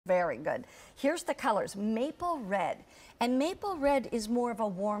Very good. Here's the colors, maple red. And maple red is more of a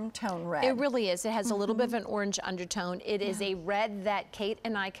warm tone red. It really is. It has a little bit of an orange undertone. It is a red that Kate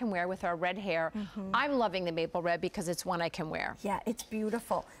and I can wear with our red hair. I'm loving the maple red because it's one I can wear. Yeah, it's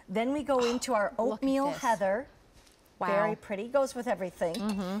beautiful. Then we go into our oatmeal heather. Wow. Very pretty, goes with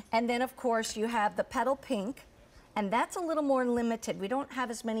everything. And then of course you have the petal pink. And that's a little more limited. We don't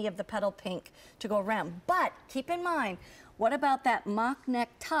have as many of the petal pink to go around. But keep in mind, what about that mock neck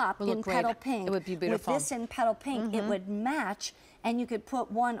top in petal pink? It would be beautiful. With this in petal pink, it would match, and you could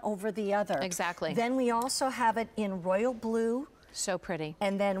put one over the other. Exactly. Then we also have it in royal blue. So pretty.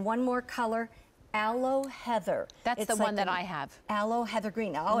 And then one more color, aloe heather. That's the one that I have. Aloe heather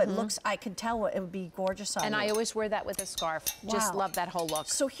green. Oh, it looks, I could tell it would be gorgeous on you. And I always wear that with a scarf. Just love that whole look.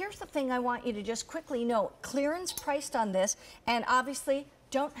 So here's the thing I want you to just quickly note. Clearance priced on this, and obviously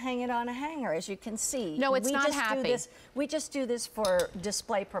don't hang it on a hanger, as you can see. No, it's not happy. We just do this for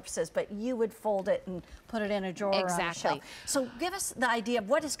display purposes, but you would fold it and put it in a drawer or on a shelf. So give us the idea of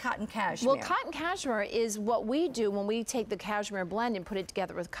what is cotton cashmere. Well, cotton cashmere is what we do when we take the cashmere blend and put it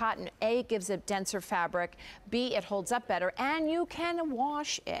together with cotton. A, it gives a denser fabric. B, it holds up better, and you can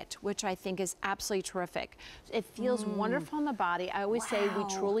wash it, which I think is absolutely terrific. It feels wonderful on the body. I always say we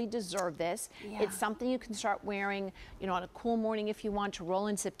truly deserve this. It's something you can start wearing, you know, on a cool morning if you want to roll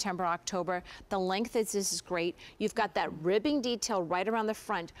in September, October. The length of this is great. You've got that ribbing detail right around the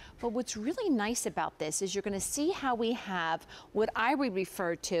front. But what's really nice about this is you're going to see how we have what I would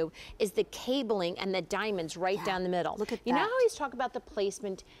refer to is the cabling and the diamonds right down the middle. Look at that. You know how he's talking about the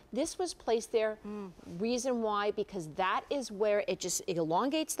placement? This was placed there. Reason why? Because that is where it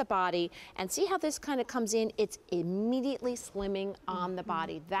elongates the body. And see how this kind of comes in? It's immediately slimming on the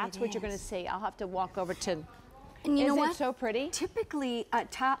body. That's what you're going to see. I'll have to walk over to. And you know what? Isn't it so pretty? Typically,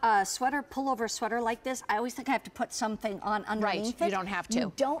 a sweater, pullover sweater like this, I always think I have to put something on underneath it. You don't have to.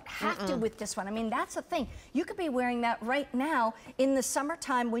 You don't have to with this one. I mean, that's the thing. You could be wearing that right now in the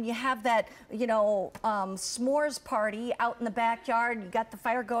summertime when you have that, you know, s'mores party out in the backyard. You got the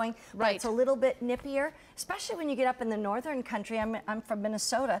fire going, but it's a little bit nippier. Especially when you get up in the northern country. I'm from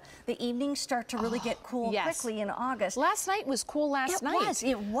Minnesota. The evenings start to really get cool quickly in August. Last night was cool last night.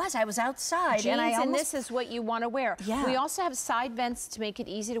 It was. I was outside. Jeans, and this is what you want to wear. Yeah. We also have side vents to make it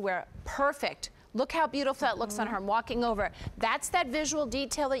easy to wear. Perfect. Look how beautiful that looks on her. I'm walking over. That's that visual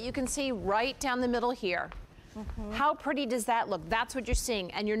detail that you can see right down the middle here. How pretty does that look? That's what you're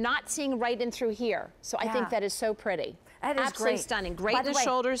seeing. And you're not seeing right in through here. So I think that is so pretty. That is absolutely great. stunning. Great in the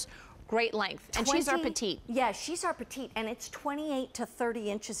shoulders. Great length. And she's our petite. Yeah, she's our petite, and it's 28 to 30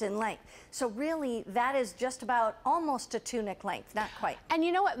 inches in length. So really, that is just about almost a tunic length, not quite. And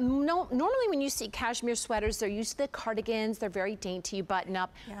you know what? Normally when you see cashmere sweaters, they're used to the cardigans. They're very dainty. You button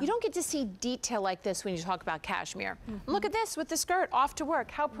up. You don't get to see detail like this when you talk about cashmere. Look at this with the skirt off to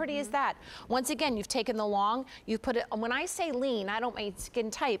work. How pretty is that? Once again, you've taken the long, you've put it, when I say lean, I don't mean skin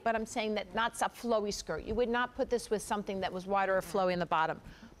tight, but I'm saying that not a flowy skirt. You would not put this with something that was wider or flowy in the bottom.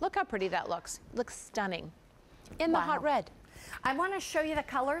 Look how pretty that looks. It looks stunning. In the hot red. I want to show you the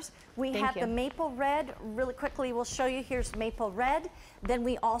colors. We have the maple red. Really quickly, we'll show you. Here's maple red. Then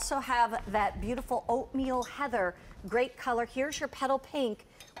we also have that beautiful oatmeal heather. Great color. Here's your petal pink.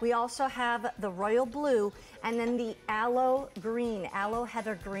 We also have the royal blue and then the aloe green, aloe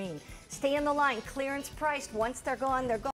heather green. Stay in the line. Clearance priced. Once they're gone, they're gone.